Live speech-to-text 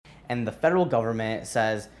and the federal government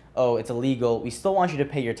says, oh, it's illegal, we still want you to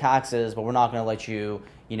pay your taxes, but we're not going to let you,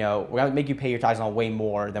 we're going to make you pay your taxes on way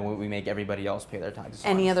more than what we make everybody else pay their taxes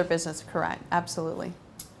on. Any other business, correct, absolutely.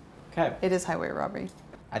 Okay. It is highway robbery.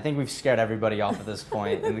 I think we've scared everybody off at this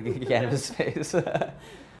point in the cannabis space.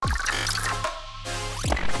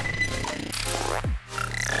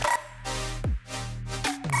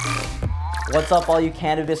 What's up, all you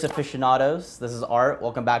cannabis aficionados? This is Art.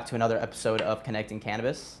 Welcome back to another episode of Connecting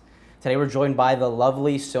Cannabis. Today we're joined by the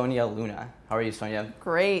lovely Sonia Luna. How are you, Sonia?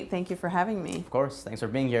 Great, thank you for having me. Of course, thanks for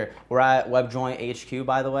being here. We're at WebJoint HQ,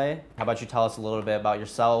 by the way. How about you tell us a little bit about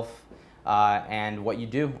yourself and what you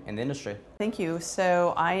do in the industry? Thank you.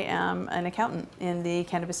 So I am an accountant in the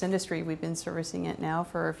cannabis industry. We've been servicing it now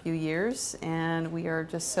for a few years, and we are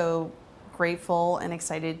just so grateful and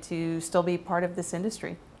excited to still be part of this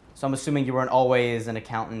industry. So I'm assuming you weren't always an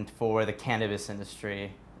accountant for the cannabis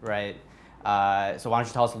industry, right? So why don't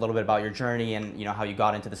you tell us a little bit about your journey and how you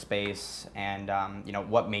got into the space and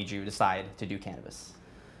what made you decide to do cannabis?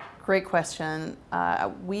 Great question.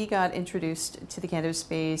 We got introduced to the cannabis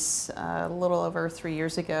space a little over 3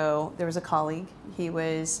 years ago. There was a colleague. He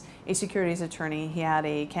was a securities attorney. He had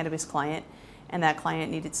a cannabis client, and that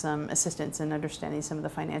client needed some assistance in understanding some of the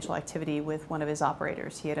financial activity with one of his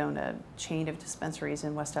operators. He had owned a chain of dispensaries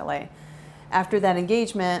in West LA. After that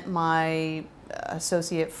engagement, my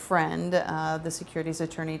associate friend, the securities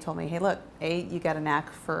attorney, told me, hey, look, A, you got a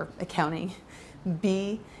knack for accounting.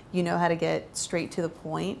 B, you know how to get straight to the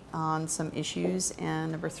point on some issues.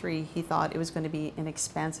 And number 3, he thought it was going to be an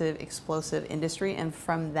expansive, explosive industry. And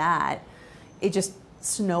from that, it just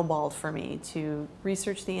snowballed for me to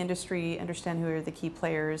research the industry, understand who are the key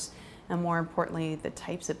players, and more importantly, the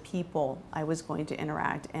types of people I was going to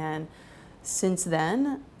interact. And since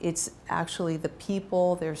then, it's actually the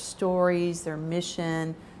people, their stories, their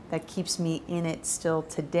mission that keeps me in it still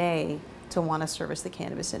today to want to service the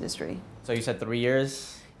cannabis industry. So you said 3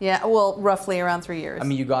 years? Yeah, well, roughly around 3 years. I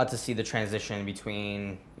mean, you got to see the transition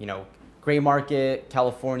between, gray market,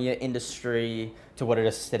 California industry to what it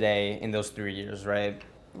is today in those 3 years, right?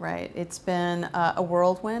 Right. It's been a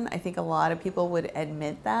whirlwind. I think a lot of people would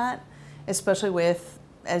admit that, especially with,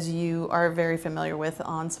 as you are very familiar with,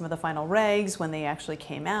 on some of the final regs when they actually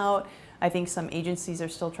came out. I think some agencies are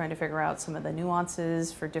still trying to figure out some of the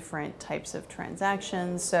nuances for different types of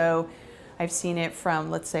transactions. So I've seen it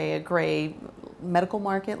from, let's say, a gray medical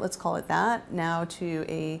market, let's call it that, now to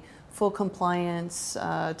a full compliance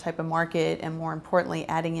type of market, and more importantly,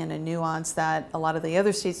 adding in a nuance that a lot of the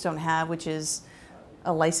other states don't have, which is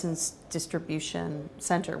a licensed distribution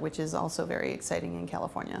center, which is also very exciting in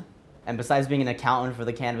California. And besides being an accountant for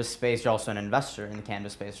the cannabis space, you're also an investor in the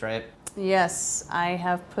cannabis space, right? Yes, I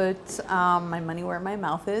have put my money where my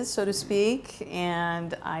mouth is, so to speak,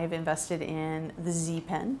 and I've invested in the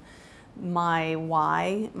Z-Pen. My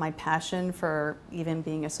why, my passion for even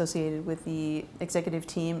being associated with the executive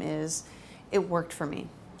team is it worked for me.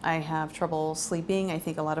 I have trouble sleeping. I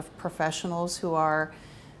think a lot of professionals who are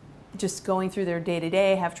just going through their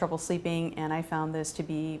day-to-day have trouble sleeping, and I found this to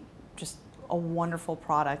be just a wonderful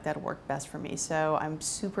product that worked best for me. So I'm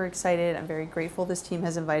super excited. I'm very grateful this team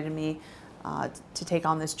has invited me to take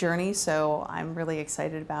on this journey. So I'm really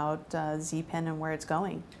excited about Z-Pen and where it's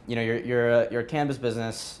going. You're a cannabis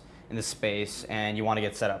business in this space and you want to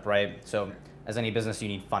get set up, right? So as any business, you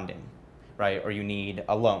need funding, right? Or you need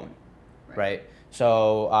a loan, right?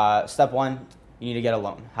 So step one, you need to get a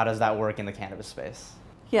loan. How does that work in the cannabis space?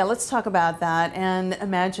 Yeah, let's talk about that. And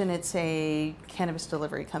imagine it's a cannabis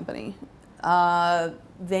delivery company.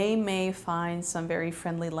 They may find some very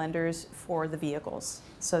friendly lenders for the vehicles.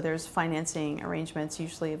 So there's financing arrangements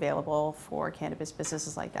usually available for cannabis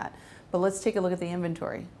businesses like that. But let's take a look at the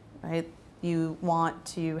inventory, right? You want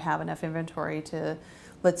to have enough inventory to,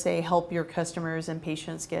 let's say, help your customers and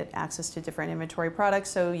patients get access to different inventory products.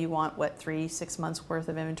 So you want, 3-6 months worth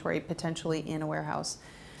of inventory potentially in a warehouse.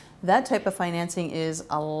 That type of financing is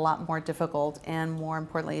a lot more difficult, and more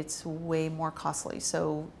importantly, it's way more costly.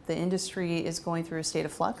 So the industry is going through a state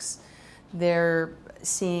of flux. They're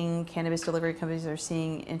seeing, cannabis delivery companies are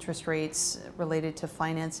seeing interest rates related to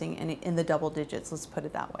financing in the double digits, let's put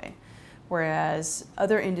it that way. Whereas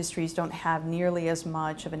other industries don't have nearly as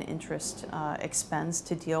much of an interest expense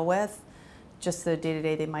to deal with. Just the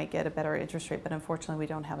day-to-day, they might get a better interest rate, but unfortunately, we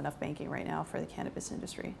don't have enough banking right now for the cannabis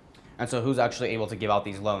industry. And so who's actually able to give out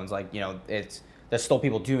these loans? There's still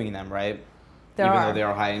people doing them, right? Though they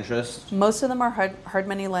are high interest? Most of them are hard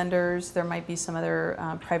money lenders. There might be some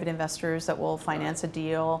other private investors that will finance a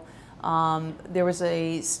deal. There was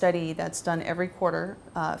a study that's done every quarter.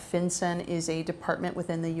 FinCEN is a department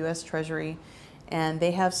within the U.S. Treasury, and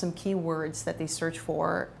they have some keywords that they search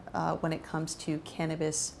for when it comes to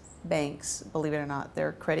cannabis banks, believe it or not.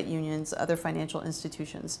 They're credit unions, other financial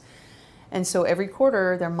institutions. And so every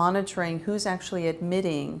quarter, they're monitoring who's actually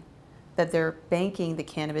admitting that they're banking the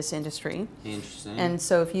cannabis industry. Interesting. And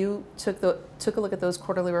so if you took a look at those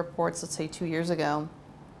quarterly reports, let's say 2 years ago,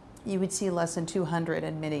 you would see less than 200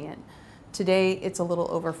 admitting it. Today, it's a little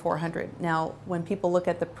over 400. Now, when people look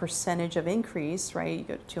at the percentage of increase, right, you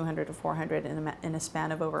go to 200 to 400 in a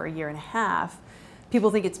span of over a year and a half,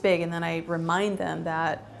 people think it's big. And then I remind them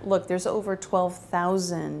that, look, there's over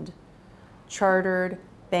 12,000 chartered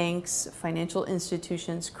banks, financial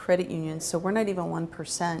institutions, credit unions. So we're not even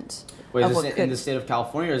 1%. Wait, is this in the state of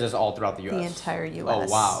California, or is this all throughout the U.S.? The entire U.S.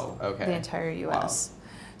 Oh, wow. Okay. The entire U.S. Wow.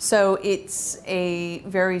 So it's a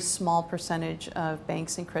very small percentage of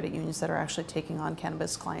banks and credit unions that are actually taking on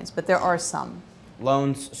cannabis clients, but there are some.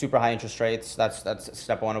 Loans, super high interest rates. That's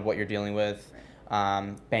step one of what you're dealing with.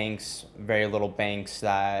 Banks, very little banks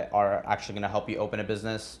that are actually going to help you open a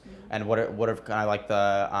business. And what are kind of like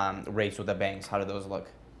the rates with the banks? How do those look?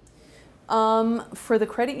 For the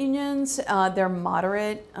credit unions, they're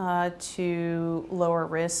moderate to lower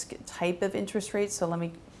risk type of interest rates.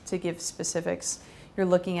 So to give specifics, you're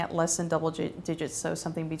looking at less than double digits, so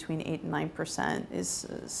something between 8 and 9% is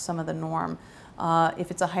some of the norm.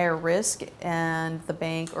 If it's a higher risk and the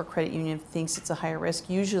bank or credit union thinks it's a higher risk,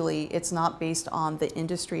 usually it's not based on the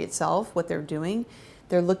industry itself, what they're doing.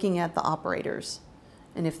 They're looking at the operators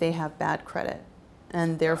and if they have bad credit.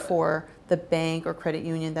 And therefore, the bank or credit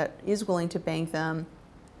union that is willing to bank them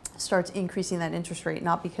starts increasing that interest rate,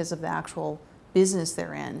 not because of the actual business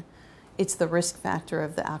they're in. It's the risk factor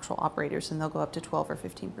of the actual operators, and they'll go up to 12 or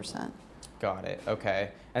 15%. Got it.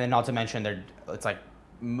 Okay. And then not to mention, it's like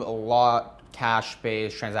a lot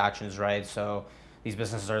cash-based transactions, right? So these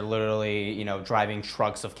businesses are literally, driving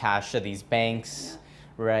trucks of cash to these banks,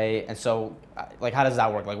 right? And so, like, how does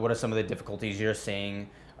that work? Like, what are some of the difficulties you're seeing,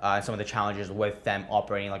 some of the challenges with them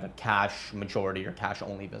operating like a cash majority or cash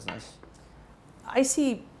only business? I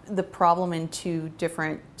see the problem in two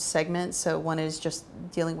different segments. So one is just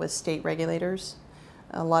dealing with state regulators.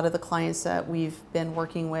 A lot of the clients that we've been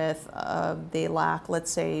working with, they lack,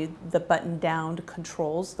 let's say, the button-down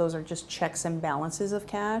controls. Those are just checks and balances of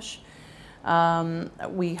cash.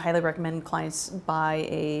 We highly recommend clients buy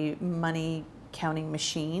a money counting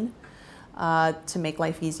machine to make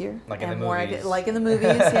life easier. Like in the movies. Like in the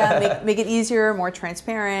movies, yeah. Make it easier, more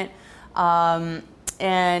transparent.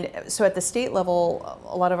 And so at the state level,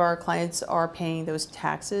 a lot of our clients are paying those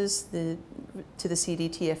taxes to the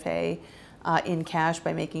CDTFA in cash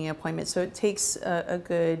by making an appointment. So it takes a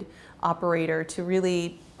good operator to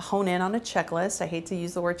really hone in on a checklist. I hate to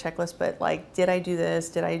use the word checklist, but like, did I do this?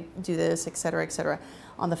 Did I do this? Et cetera, et cetera.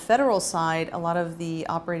 On the federal side, a lot of the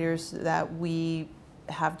operators that we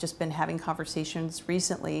have just been having conversations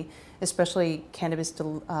recently, especially cannabis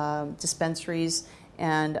dispensaries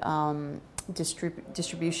and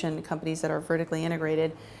distribution companies that are vertically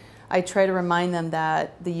integrated, I try to remind them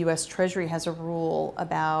that the U.S. Treasury has a rule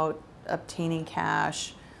about obtaining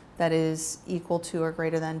cash that is equal to or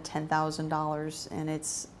greater than $10,000,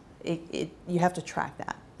 and you have to track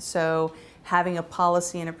that. So having a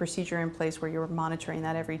policy and a procedure in place where you're monitoring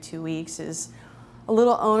that every 2 weeks is a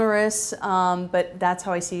little onerous, but that's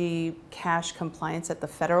how I see cash compliance at the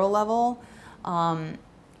federal level.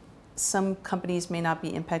 Some companies may not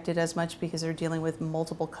be impacted as much because they're dealing with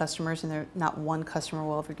multiple customers, and they're not one customer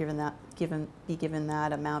will ever be given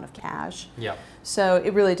that amount of cash. Yeah. So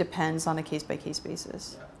it really depends on a case-by-case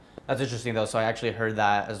basis. Yeah. That's interesting, though. So I actually heard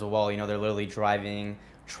that as well. They're literally driving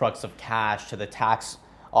trucks of cash to the tax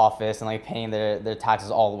office and like paying their taxes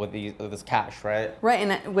all with this cash, right? Right.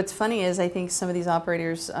 And what's funny is I think some of these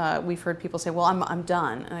operators, we've heard people say, "Well, I'm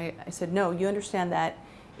done." And I said, "No, you understand that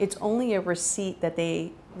it's only a receipt that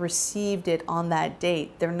they received it on that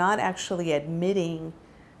date. They're not actually admitting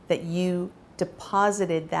that you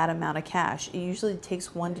deposited that amount of cash. It usually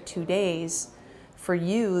takes 1 to 2 days for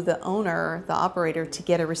you, the owner, the operator, to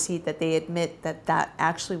get a receipt that they admit that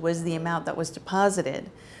actually was the amount that was deposited.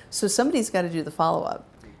 So somebody's got to do the follow-up."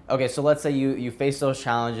 Okay, so let's say you face those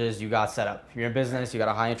challenges, you got set up. You're in business, you got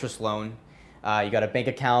a high interest loan, you got a bank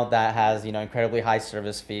account that has incredibly high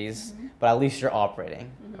service fees, but at least you're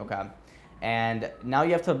operating, okay? And now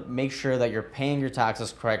you have to make sure that you're paying your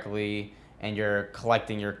taxes correctly and you're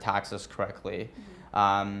collecting your taxes correctly.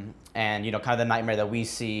 And kind of the nightmare that we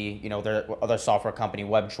see, the other software company,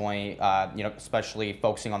 WebJoint, especially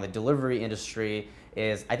focusing on the delivery industry,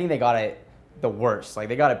 is I think they got it the worst. Like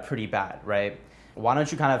they got it pretty bad, right? Why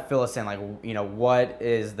don't you kind of fill us in, like, what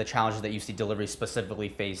is the challenges that you see delivery specifically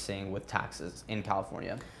facing with taxes in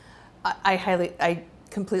California? I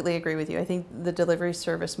completely agree with you. I think the delivery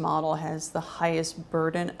service model has the highest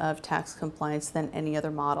burden of tax compliance than any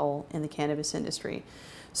other model in the cannabis industry.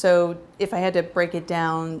 So if I had to break it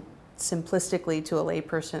down simplistically to a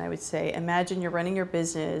layperson, I would say, imagine you're running your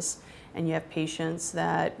business and you have patients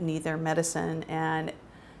that need their medicine, and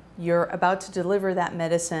you're about to deliver that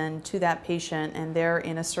medicine to that patient, and they're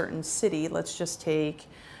in a certain city. Let's just take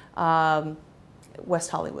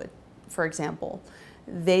West Hollywood, for example.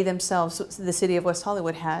 They themselves, the city of West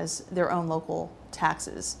Hollywood, has their own local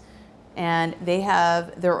taxes, and they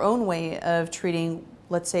have their own way of treating,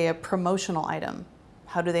 let's say, a promotional item.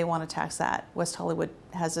 How do they want to tax that? West Hollywood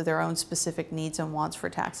has their own specific needs and wants for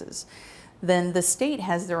taxes. Then the state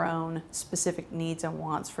has their own specific needs and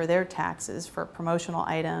wants for their taxes for promotional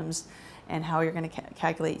items and how you're going to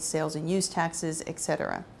calculate sales and use taxes,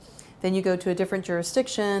 etc. Then you go to a different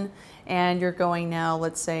jurisdiction and you're going now,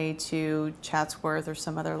 let's say, to Chatsworth or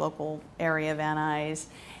some other local area, Van Nuys,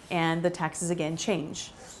 and the taxes again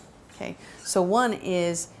change. Okay, so one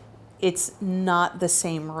is it's not the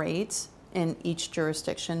same rate in each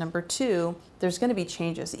jurisdiction. Number two, there's going to be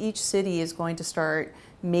changes. Each city is going to start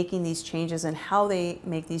making these changes, and how they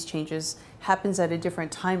make these changes happens at a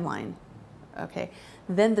different timeline. Okay,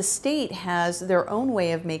 then the state has their own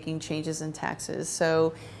way of making changes in taxes,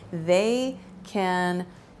 so they can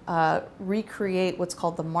recreate what's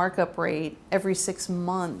called the markup rate every 6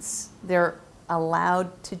 months. They're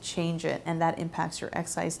allowed to change it, and that impacts your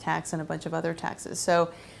excise tax and a bunch of other taxes.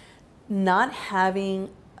 So not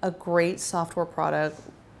having a great software product,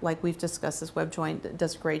 like we've discussed, this WebJoint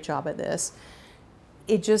does a great job at this,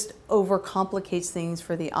 it just overcomplicates things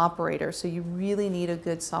for the operator. So you really need a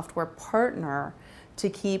good software partner to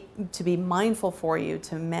be mindful for you,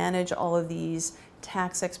 to manage all of these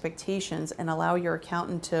tax expectations and allow your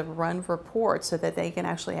accountant to run reports so that they can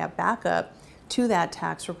actually have backup to that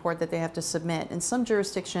tax report that they have to submit. In some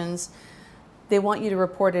jurisdictions, they want you to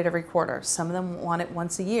report it every quarter. Some of them want it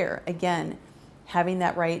once a year. Again, having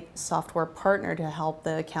that right software partner to help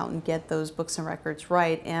the accountant get those books and records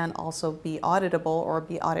right and also be auditable or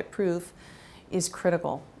be audit proof is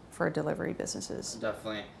critical for delivery businesses.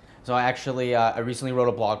 Definitely. So I recently wrote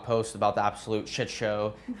a blog post about the absolute shit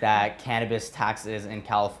show that cannabis tax is in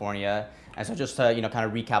California. And so just to kind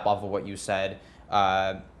of recap off of what you said,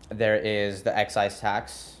 there is the excise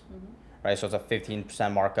tax, right? So it's a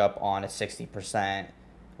 15% markup on a 60%.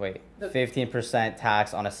 15%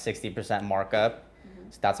 tax on a 60% markup.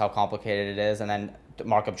 So that's how complicated it is. And then the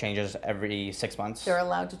markup changes every 6 months. They're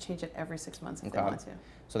allowed to change it every 6 months if they want to.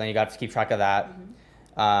 So then you got to keep track of that.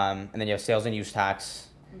 And then you have sales and use tax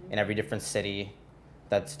in every different city.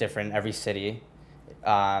 That's different in every city.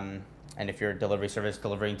 And if you're a delivery service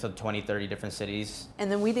delivering to 20, 30 different cities.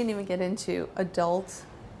 And then we didn't even get into adult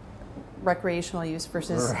recreational use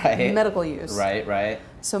versus medical use. Right.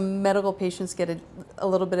 So medical patients get a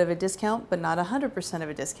little bit of a discount, but not 100% of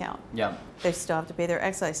a discount. Yeah. They still have to pay their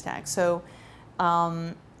excise tax. So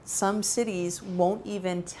some cities won't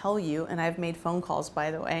even tell you, and I've made phone calls,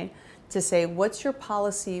 by the way, to say, what's your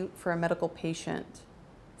policy for a medical patient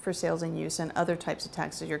for sales and use and other types of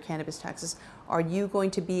taxes, your cannabis taxes? Are you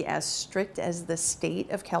going to be as strict as the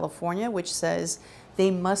state of California, which says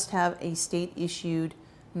they must have a state-issued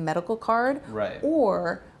medical card? Right.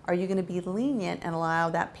 Or are you going to be lenient and allow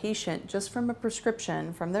that patient just from a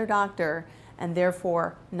prescription from their doctor and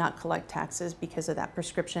therefore not collect taxes because of that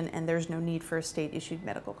prescription, and there's no need for a state-issued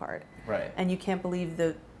medical card? Right. And you can't believe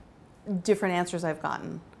the different answers I've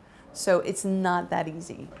gotten. So it's not that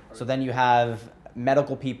easy. So then you have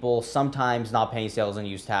medical people sometimes not paying sales and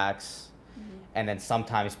use tax, and then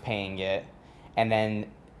sometimes paying it. And then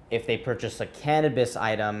if they purchase a cannabis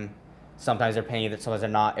item, sometimes they're paying it, sometimes they're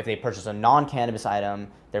not. If they purchase a non-cannabis item,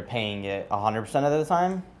 they're paying it 100% of the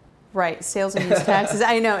time. Right, sales and use taxes.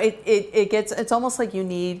 I know, it's almost like you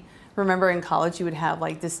need, remember in college you would have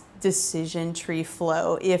like this decision tree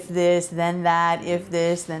flow. If this, then that, if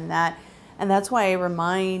this, then that. And that's why I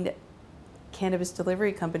remind cannabis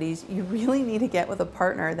delivery companies, you really need to get with a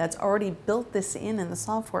partner that's already built this in the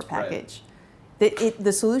software package. Right.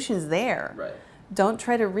 The solution's there. Right. Don't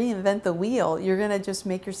try to reinvent the wheel. You're going to just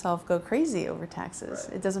make yourself go crazy over taxes.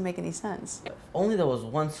 Right. It doesn't make any sense. If only there was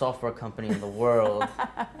one software company in the world.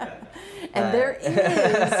 And there is.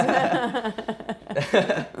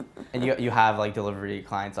 And you have like delivery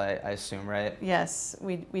clients, I assume, right? Yes,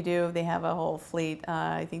 we do. They have a whole fleet.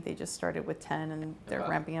 I think they just started with 10 and they're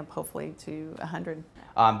ramping up hopefully to 100.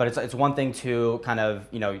 But it's one thing to kind of,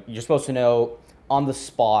 you're supposed to know on the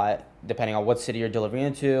spot, depending on what city you're delivering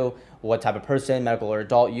into, what type of person, medical or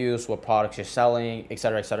adult use, what products you're selling, et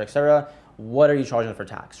cetera, et cetera, et cetera. What are you charging for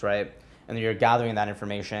tax, right? and then you're gathering that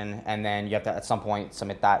information, and then you have to at some point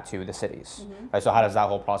submit that to the cities. Right? So how does that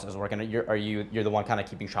whole process work? And you're the one kind of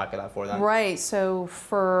keeping track of that for them? Right. So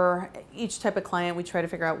for each type of client, we try to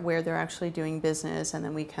figure out where they're actually doing business, and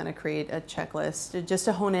then we kind of create a checklist just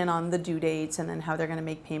to hone in on the due dates, and then how they're going to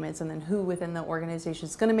make payments, and then who within the organization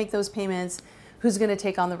is going to make those payments, who's going to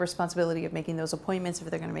take on the responsibility of making those appointments if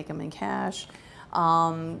they're going to make them in cash.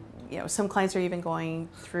 Some clients are even going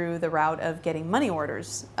through the route of getting money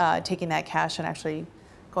orders, taking that cash and actually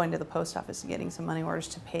going to the post office and getting some money orders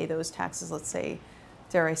to pay those taxes, let's say,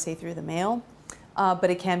 dare I say, through the mail. But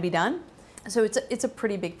it can be done. So it's a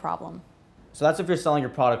pretty big problem. So that's if you're selling your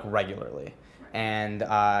product regularly. And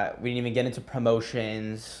we didn't even get into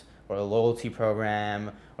promotions or a loyalty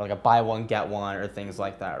program or like a buy one get one or things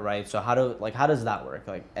like that, right? So how does that work?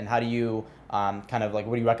 And how do you what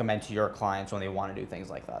do you recommend to your clients when they want to do things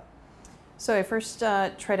like that? So I first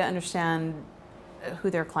try to understand who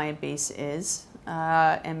their client base is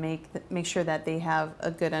and make sure that they have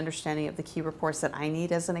a good understanding of the key reports that I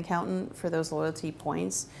need as an accountant for those loyalty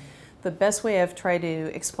points. The best way I've tried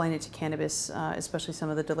to explain it to cannabis, especially some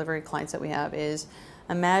of the delivery clients that we have, is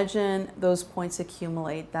imagine those points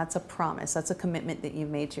accumulate. That's a promise. That's a commitment that you've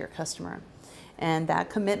made to your customer. And that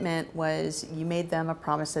commitment was you made them a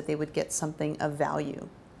promise that they would get something of value.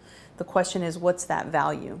 The question is, what's that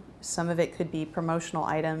value? Some of it could be promotional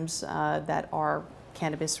items that are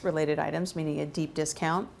cannabis-related items, meaning a deep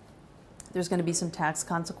discount. There's going to be some tax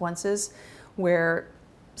consequences where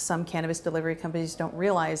some cannabis delivery companies don't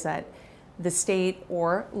realize that the state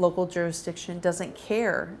or local jurisdiction doesn't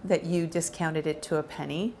care that you discounted it to a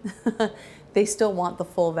penny. They still want the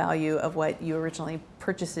full value of what you originally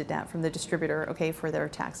purchased it at from the distributor, okay, for their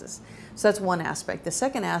taxes. So that's one aspect. The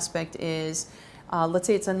second aspect is, let's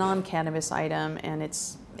say it's a non-cannabis item, and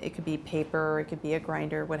it could be paper, it could be a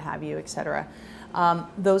grinder, what have you, etc.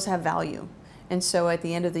 Those have value. And so at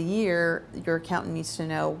the end of the year, your accountant needs to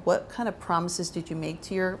know, what kind of promises did you make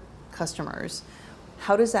to your customers?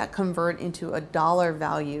 How does that convert into a dollar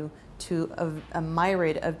value to a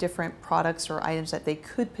myriad of different products or items that they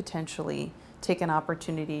could potentially take an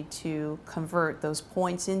opportunity to convert those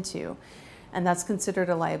points into? And that's considered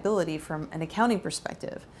a liability from an accounting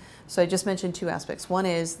perspective. So I just mentioned two aspects. One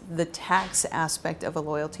is the tax aspect of a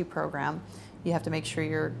loyalty program. You have to make sure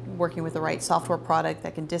you're working with the right software product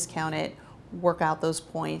that can discount it, work out those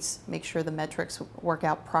points, make sure the metrics work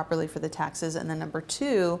out properly for the taxes. And then number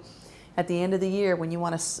two, at the end of the year, when you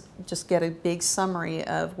want to just get a big summary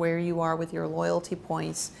of where you are with your loyalty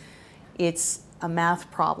points, it's a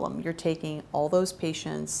math problem. You're taking all those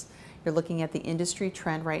patients, you're looking at the industry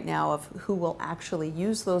trend right now of who will actually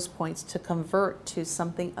use those points to convert to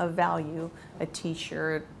something of value, a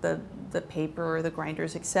t-shirt, the paper, the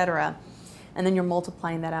grinders, etc. And then you're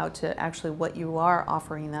multiplying that out to actually what you are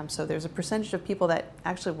offering them. So there's a percentage of people that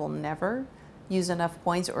actually will never use enough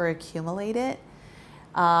points or accumulate it.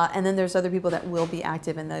 And then there's other people that will be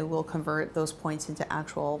active and they will convert those points into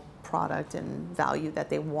actual product and value that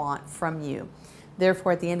they want from you.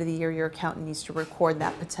 Therefore, at the end of the year, your accountant needs to record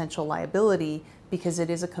that potential liability because it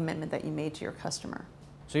is a commitment that you made to your customer.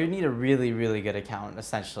 So you need a really, really good accountant,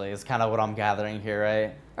 essentially, is kind of what I'm gathering here,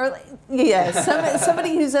 right? Or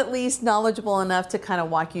somebody who's at least knowledgeable enough to kind of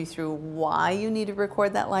walk you through why you need to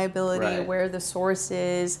record that liability, right, where the source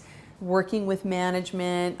is, working with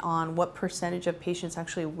management on what percentage of patients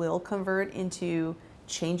actually will convert into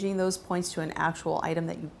changing those points to an actual item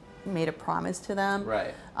that you made a promise to them.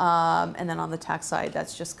 Right. And then on the tax side,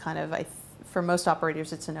 that's just kind of, for most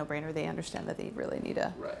operators, it's a no-brainer. They understand that they really need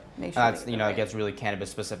to make sure. That's, it gets really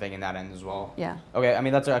cannabis specific in that end as well. Yeah. Okay, I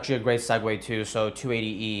mean, that's actually a great segue too. So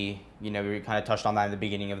 280E, we kind of touched on that in the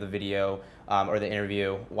beginning of the video or the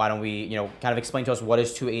interview. Why don't we, kind of explain to us what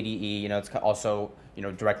is 280E? It's also,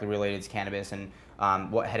 directly related to cannabis, and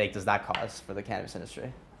what headache does that cause for the cannabis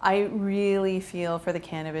industry? I really feel for the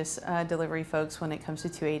cannabis delivery folks when it comes to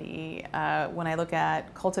 280E. When I look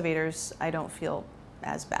at cultivators, I don't feel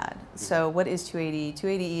as bad. So what is 280E?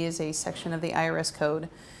 280E is a section of the IRS code,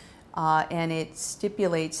 and it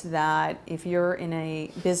stipulates that if you're in a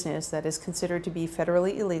business that is considered to be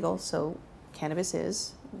federally illegal, so cannabis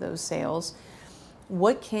is, those sales,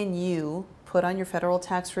 what can you put on your federal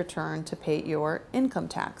tax return to pay your income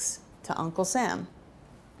tax to Uncle Sam?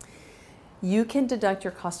 You can deduct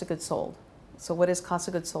your cost of goods sold. So what is cost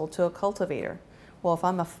of goods sold to a cultivator? Well, if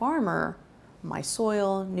I'm a farmer, my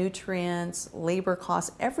soil, nutrients, labor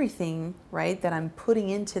costs, everything, right, that I'm putting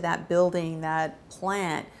into that building, that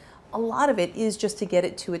plant, a lot of it is just to get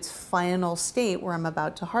it to its final state where I'm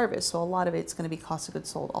about to harvest. So a lot of it's going to be cost of goods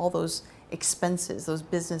sold, all those expenses, those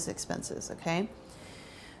business expenses, okay?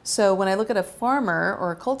 So when I look at a farmer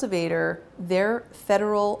or a cultivator, their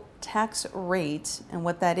federal tax rate, and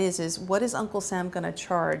what that is what is Uncle Sam going to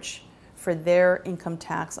charge for their income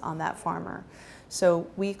tax on that farmer? So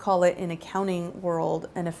we call it in accounting world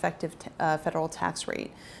an effective federal tax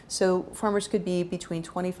rate. So farmers could be between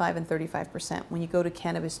 25 and 35%. When you go to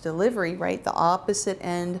cannabis delivery, right, the opposite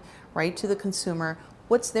end, right to the consumer,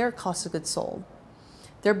 what's their cost of goods sold?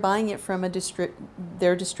 They're buying it from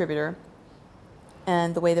their distributor,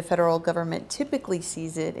 and the way the federal government typically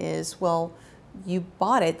sees it is, well, you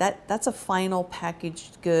bought it, that's a final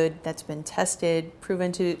packaged good that's been tested,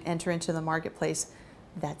 proven to enter into the marketplace,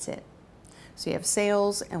 that's it. So you have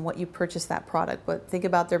sales and what you purchase that product, but think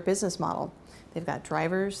about their business model. They've got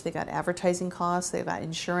drivers, they've got advertising costs, they've got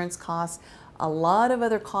insurance costs, a lot of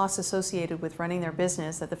other costs associated with running their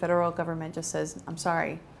business that the federal government just says, I'm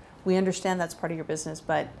sorry, we understand that's part of your business,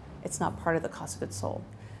 but it's not part of the cost of goods sold.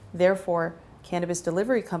 Therefore, cannabis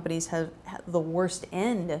delivery companies have the worst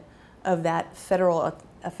end of that federal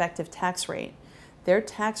effective tax rate. Their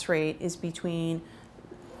tax rate is between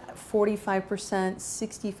 45%,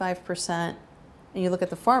 65%, and you look at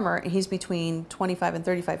the farmer, and he's between 25 and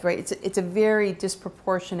 35, right? It's a very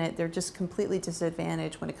disproportionate, they're just completely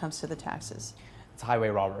disadvantaged when it comes to the taxes. It's highway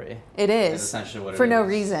robbery. It is. It's essentially what it for is. No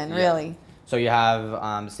reason, Yeah. really. So you have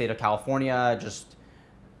the state of California just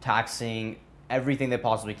taxing everything they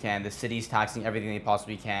possibly can. The city's taxing everything they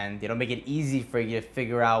possibly can. They don't make it easy for you to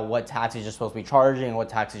figure out what taxes you're supposed to be charging and what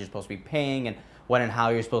taxes you're supposed to be paying and when and how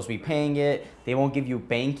you're supposed to be paying it. They won't give you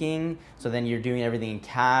banking, so then you're doing everything in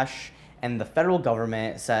cash. And the federal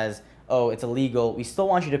government says, oh, it's illegal. We still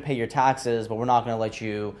want you to pay your taxes, but we're not going to let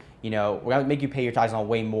you, we're going to make you pay your taxes on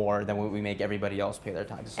way more than what we make everybody else pay their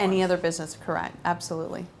taxes on. Any other business, correct.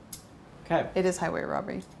 Absolutely. Okay. It is highway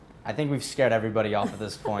robbery. I think we've scared everybody off at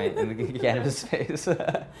this point in the cannabis space.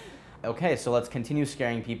 Okay, so let's continue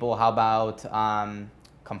scaring people. How about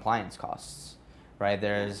compliance costs, right?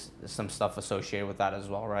 There's some stuff associated with that as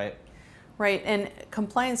well, right? Right, and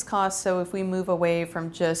compliance costs, so if we move away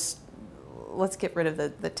from just, let's get rid of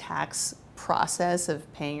the tax process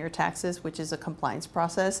of paying your taxes, which is a compliance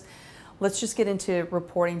process. Let's just get into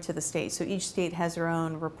reporting to the state. So each state has their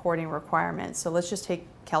own reporting requirements. So let's just take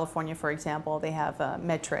California, for example. They have a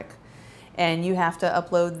Metric, and you have to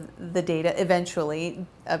upload the data eventually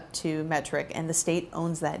up to Metric, and the state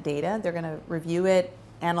owns that data. They're going to review it,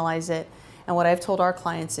 analyze it, and what I've told our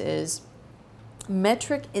clients is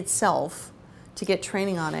Metric itself, to get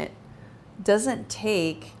training on it, doesn't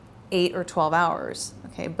take 8 or 12 hours,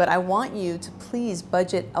 okay? But I want you to please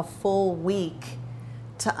budget a full week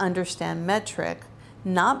to understand Metric,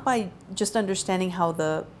 not by just understanding how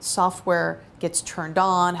the software gets turned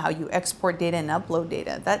on, how you export data and upload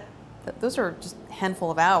data. Those are just a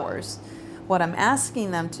handful of hours. What I'm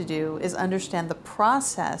asking them to do is understand the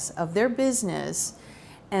process of their business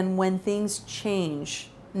and when things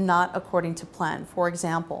change, not according to plan. For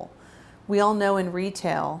example, we all know in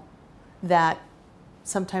retail that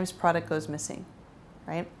sometimes product goes missing,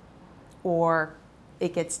 right? Or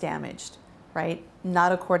it gets damaged, right?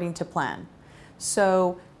 Not according to plan.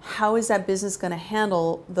 So how is that business going to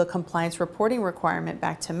handle the compliance reporting requirement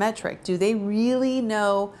back to Metric? Do they really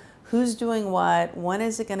know who's doing what? When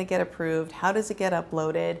is it going to get approved? How does it get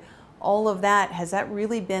uploaded? All of that, has that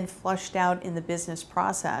really been flushed out in the business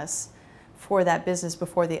process for that business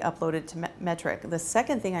before they upload it to Metric? The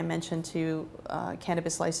second thing I mentioned to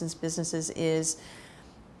cannabis licensed businesses is,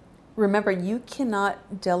 remember, you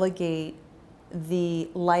cannot delegate the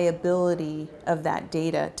liability of that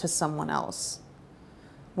data to someone else.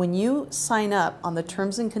 When you sign up on the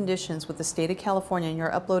terms and conditions with the state of California and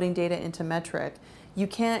you're uploading data into Metric, you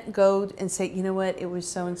can't go and say, you know what, it was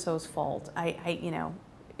so-and-so's fault.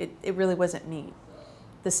 It really wasn't me.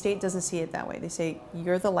 The state doesn't see it that way. They say,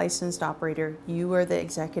 you're the licensed operator, you are the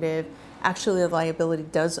executive. Actually, the liability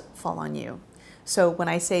does fall on you. So when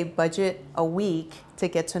I say budget a week to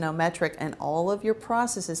get to know Metric and all of your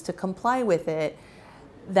processes to comply with it,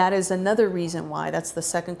 that is another reason why, that's the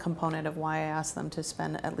second component of why I ask them to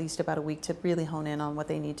spend at least about a week to really hone in on what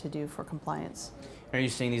they need to do for compliance. Are you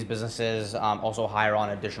seeing these businesses also hire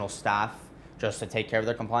on additional staff just to take care of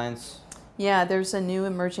their compliance? Yeah, there's a new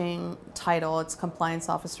emerging title. It's compliance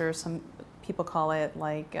officer. Some people call it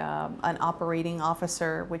like an operating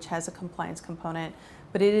officer, which has a compliance component.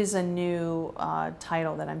 But it is a new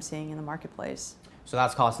title that I'm seeing in the marketplace. So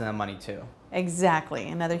that's costing them money too. Exactly,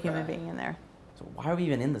 another human being in there. So why are we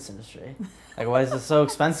even in this industry? Like, why is it so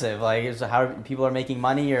expensive? Like, is how people are making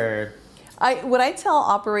money, or? What I tell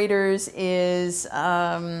operators is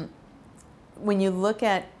when you look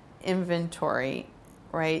at inventory,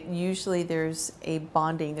 right? Usually there's a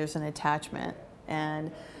bonding, there's an attachment,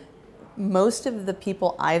 And most of the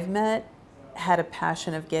people I've met had a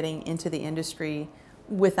passion of getting into the industry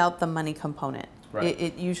without the money component. Right.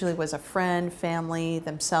 It usually was a friend, family,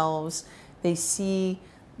 themselves. They see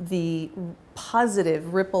the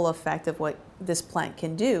positive ripple effect of what this plant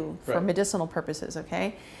can do for Right. medicinal purposes,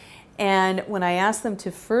 okay? And when I ask them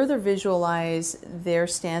to further visualize their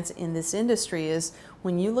stance in this industry is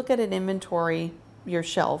when you look at an inventory, your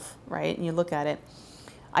shelf, right, and you look at it,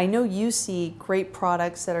 I know you see great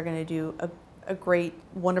products that are going to do a great,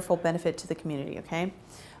 wonderful benefit to the community, okay?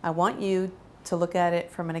 I want you to look at it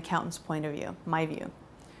from an accountant's point of view, my view.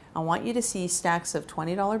 I want you to see stacks of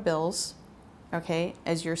 $20 bills, okay,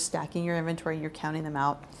 as you're stacking your inventory, you're counting them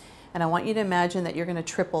out. And I want you to imagine that you're going to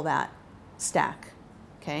triple that stack,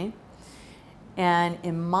 okay? And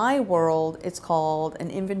in my world, it's called an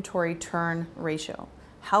inventory turn ratio.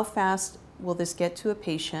 How fast will this get to a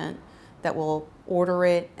patient that will order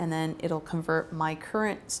it, and then it'll convert my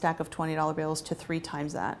current stack of $20 bills to 3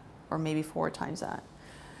 times that, or maybe 4 times that.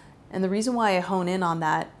 And the reason why I hone in on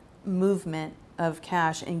that movement of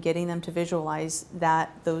cash and getting them to visualize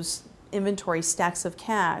that those inventory stacks of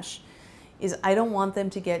cash is I don't want them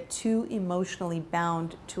to get too emotionally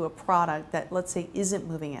bound to a product that, let's say, isn't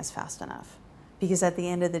moving as fast enough. Because at the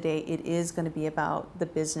end of the day, it is going to be about the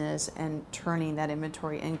business and turning that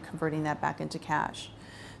inventory and converting that back into cash.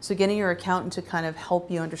 So getting your accountant to kind of help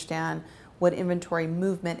you understand what inventory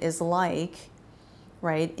movement is like,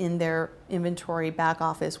 right, in their inventory back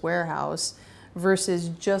office warehouse versus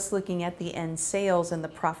just looking at the end sales and the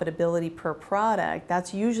profitability per product,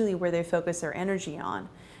 that's usually where they focus their energy on.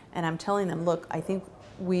 And I'm telling them, look, I think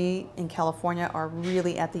we in California are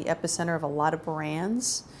really at the epicenter of a lot of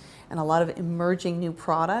brands and a lot of emerging new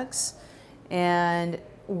products, and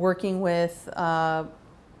working with a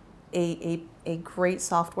great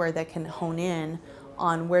software that can hone in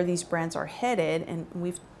on where these brands are headed. And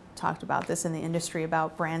we've talked about this in the industry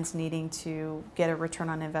about brands needing to get a return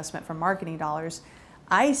on investment from marketing dollars.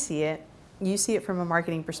 I see it, you see it from a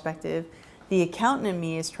marketing perspective. The accountant in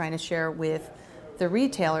me is trying to share with the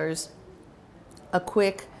retailers. A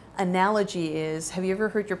quick analogy is, have you ever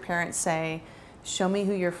heard your parents say, show me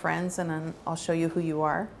who your friends and then I'll show you who you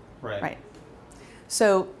are? Right.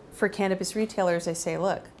 So for cannabis retailers, they say,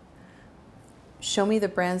 look, show me the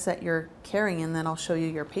brands that you're carrying and then I'll show you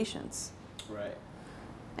your patients. Right.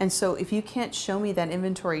 And so if you can't show me that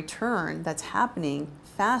inventory turn that's happening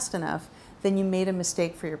fast enough, then you made a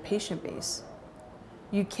mistake for your patient base.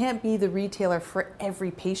 You can't be the retailer for every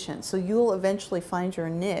patient. So you'll eventually find your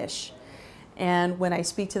niche. And when I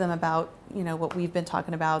speak to them about, what we've been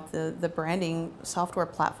talking about, the branding software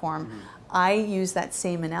platform, mm-hmm. I use that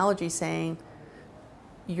same analogy saying,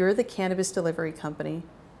 you're the cannabis delivery company.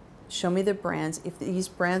 Show me the brands. If these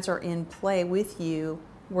brands are in play with you,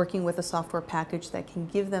 working with a software package that can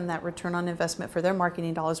give them that return on investment for their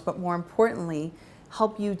marketing dollars, but more importantly,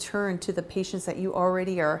 help you turn to the patients that you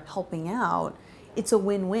already are helping out, it's a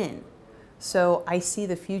win-win. So I see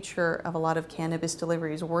the future of a lot of cannabis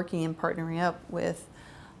deliveries working and partnering up with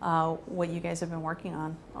what you guys have been working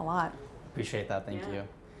on a lot. Appreciate that, thank you.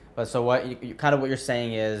 But so what you're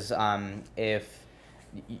saying is, if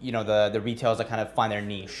the retailers that kind of find their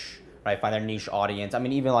niche, right? Find their niche audience. I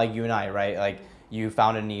mean, even like you and I, right? Like you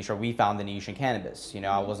found a niche, or we found the niche in cannabis.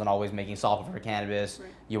 I wasn't always making software for cannabis. Right.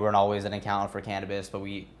 You weren't always an accountant for cannabis, but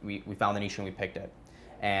we found the niche and we picked it.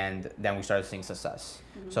 And then we started seeing success.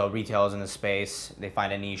 Mm-hmm. So retailers in the space, they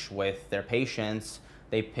find a niche with their patients,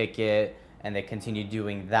 they pick it, and they continue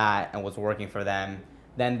doing that and what's working for them.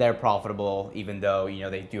 Then they're profitable, even though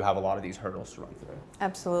they do have a lot of these hurdles to run through.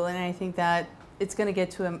 Absolutely, and I think that it's going to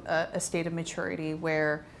get to a state of maturity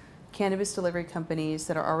where cannabis delivery companies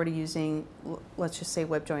that are already using, let's just say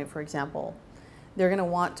WebJoint, for example, they're going to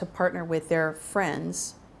want to partner with their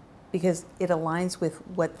friends because it aligns with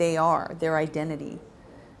what they are, their identity.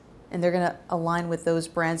 And they're going to align with those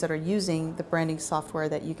brands that are using the branding software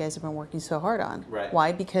that you guys have been working so hard on. Right.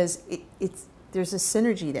 Why? Because there's a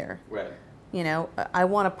synergy there. Right. I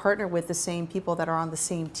want to partner with the same people that are on the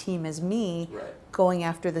same team as me, right. going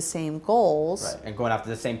after the same goals. Right. And going after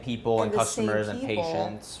the same people and customers and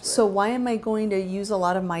patients. Right. So why am I going to use a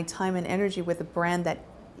lot of my time and energy with a brand that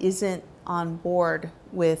isn't on board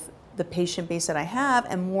with the patient base that I have,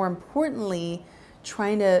 and more importantly,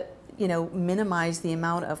 trying to minimize the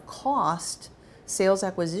amount of cost, sales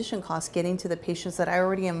acquisition costs, getting to the patients that I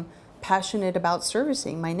already am passionate about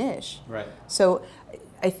servicing, my niche. Right. So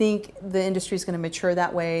I think the industry is going to mature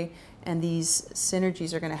that way, and these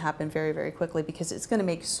synergies are going to happen very, very quickly because it's going to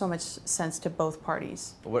make so much sense to both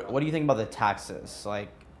parties. What do you think about the taxes? Like,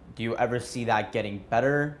 do you ever see that getting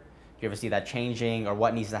better? Do you ever see that changing, or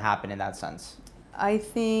what needs to happen in that sense? I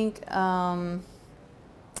think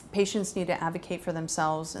patients need to advocate for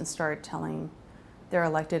themselves and start telling their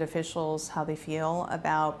elected officials how they feel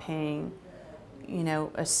about paying, a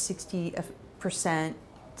 60%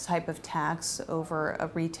 type of tax over a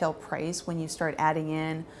retail price when you start adding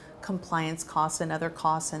in compliance costs and other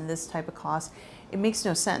costs and this type of cost. It makes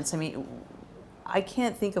no sense. I mean, I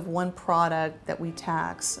can't think of one product that we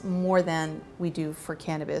tax more than we do for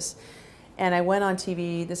cannabis. And I went on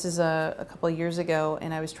TV, this is a couple of years ago,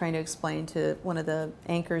 and I was trying to explain to one of the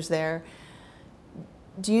anchors there,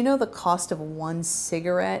 do you know the cost of one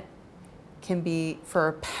cigarette can be, for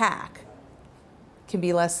a pack, can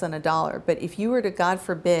be less than $1. But if you were to, God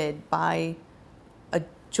forbid, buy a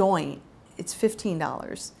joint, it's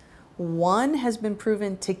 $15. One has been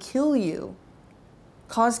proven to kill you,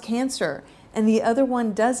 cause cancer, and the other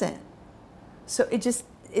one doesn't. So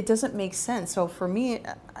it doesn't make sense. So for me,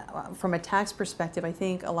 from a tax perspective, I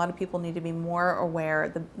think a lot of people need to be more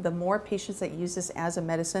aware. The more patients that use this as a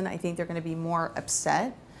medicine, I think they're going to be more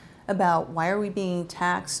upset about why are we being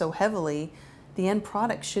taxed so heavily. The end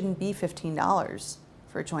product shouldn't be $15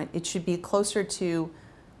 for a joint. It should be closer to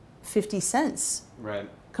 50 cents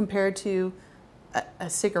compared to a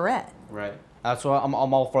cigarette. Right. So I'm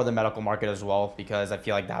all for the medical market as well, because I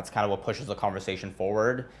feel like that's kind of what pushes the conversation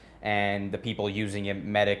forward. And the people using it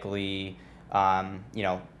medically,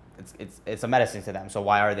 it's a medicine to them. So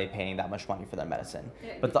why are they paying that much money for their medicine?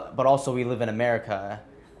 But also we live in America,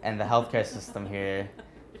 and the healthcare system here.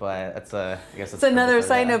 But I guess it's another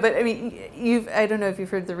side note. But I mean, I don't know if you've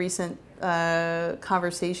heard the recent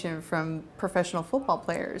conversation from professional football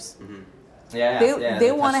players. Mm-hmm.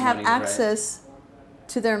 They want to have access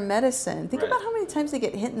to their medicine. Think about how many times they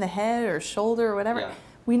get hit in the head or shoulder or whatever. Yeah.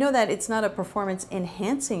 We know that it's not a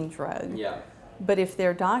performance-enhancing drug. Yeah. But if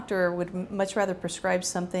their doctor would much rather prescribe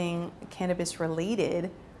something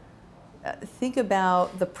cannabis-related, think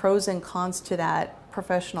about the pros and cons to that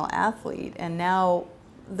professional athlete. And now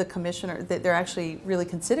the commissioner, they're actually really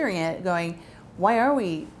considering it, going, why are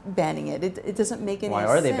we banning it? It doesn't make any sense. Why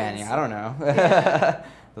are they banning it? I don't know. Yeah.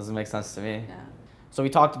 Doesn't make sense to me. Yeah. So we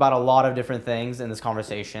talked about a lot of different things in this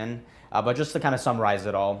conversation, but just to kind of summarize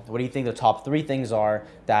it all, what do you think the top 3 things are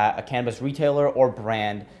that a cannabis retailer or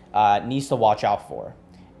brand needs to watch out for?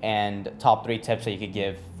 And top 3 tips that you could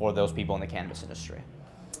give for those people in the cannabis industry?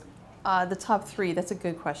 The top 3, that's a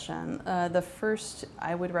good question. The first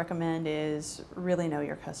I would recommend is really know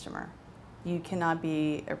your customer. You cannot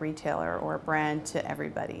be a retailer or a brand to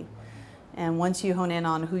everybody. And once you hone in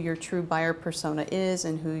on who your true buyer persona is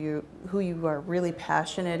and who you are really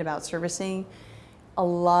passionate about servicing, a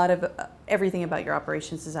lot of everything about your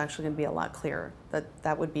operations is actually going to be a lot clearer.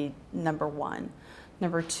 That would be number 1.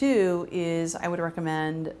 Number 2 is I would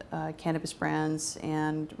recommend cannabis brands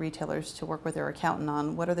and retailers to work with their accountant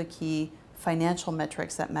on what are the key financial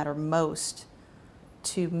metrics that matter most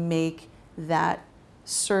to make that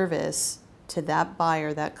service to that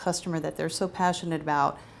buyer, that customer that they're so passionate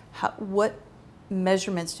about. What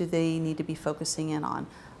measurements do they need to be focusing in on?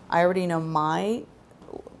 I already know my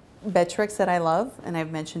metrics that I love, and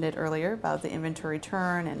I've mentioned it earlier about the inventory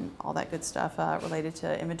turn and all that good stuff related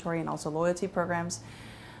to inventory and also loyalty programs.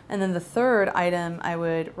 And then the third item I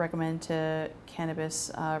would recommend to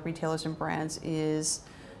cannabis retailers and brands is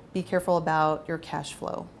be careful about your cash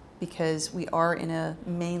flow, because we are in a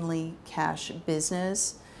mainly cash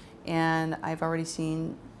business, and I've already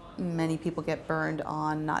seen many people get burned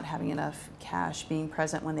on not having enough cash being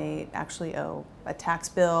present when they actually owe a tax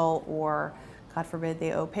bill or, God forbid,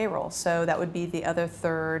 they owe payroll. So that would be the other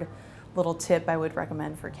third little tip I would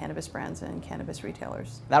recommend for cannabis brands and cannabis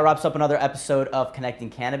retailers. That wraps up another episode of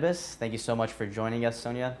Connecting Cannabis. Thank you so much for joining us,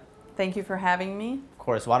 Sonia. Thank you for having me. Of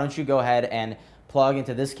course. Why don't you go ahead and plug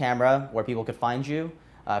into this camera where people could find you.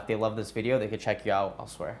 If they love this video, they could check you out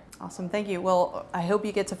elsewhere. Awesome. Thank you. Well, I hope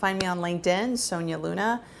you get to find me on LinkedIn, Sonia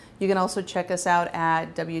Luna. You can also check us out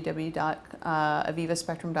at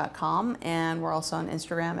www.avivaspectrum.com, and we're also on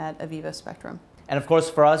Instagram at avivaspectrum. And of course,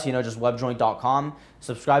 for us, just webjoint.com.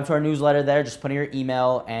 Subscribe to our newsletter there. Just put in your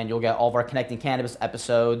email, and you'll get all of our Connecting Cannabis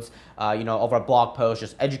episodes, all of our blog posts,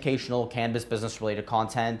 just educational cannabis business-related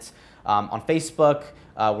content. On Facebook,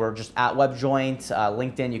 we're just at WebJoint.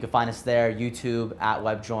 LinkedIn, you can find us there. YouTube, at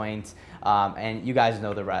WebJoint. And you guys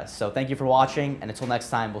know the rest. So thank you for watching, and until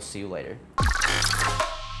next time, we'll see you later.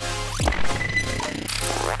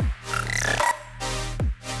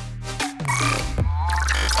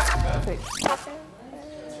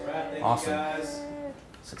 Awesome.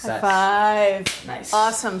 Success. High 5. Nice.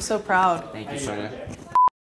 Awesome. So proud. Thank you, Sonia.